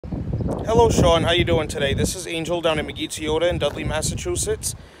Hello, Shawn. How you doing today? This is Angel down at McGee Toyota in Dudley,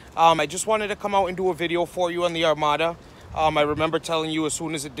 Massachusetts. I just wanted to come out and do a video for you on the Armada. I remember telling you as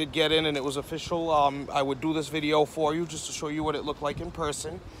soon as it did get in and it was official, I would do this video for you just to show you what it looked like in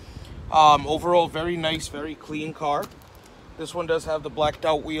person. Overall, very nice, very clean car. This one does have the blacked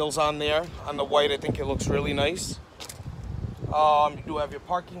out wheels on there. On the white, I think it looks really nice. You do have your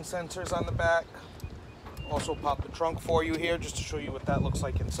parking sensors on the back. Also pop the trunk for you here just to show you what that looks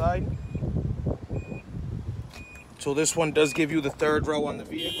like inside. So this one does give you the third row on the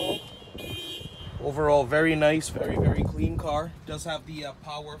vehicle. Overall, very nice, very clean car. Does have the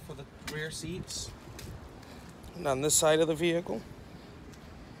power for the rear seats. And on this side of the vehicle.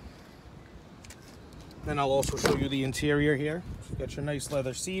 Then I'll also show you the interior here. You got your nice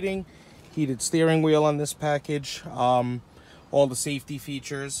leather seating, heated steering wheel on this package, all the safety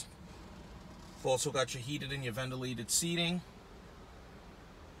features. You've also got your heated and your ventilated seating.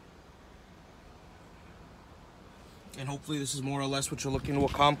 And hopefully this is more or less what you're looking to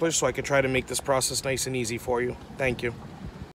accomplish, so I can try to make this process nice and easy for you. Thank you.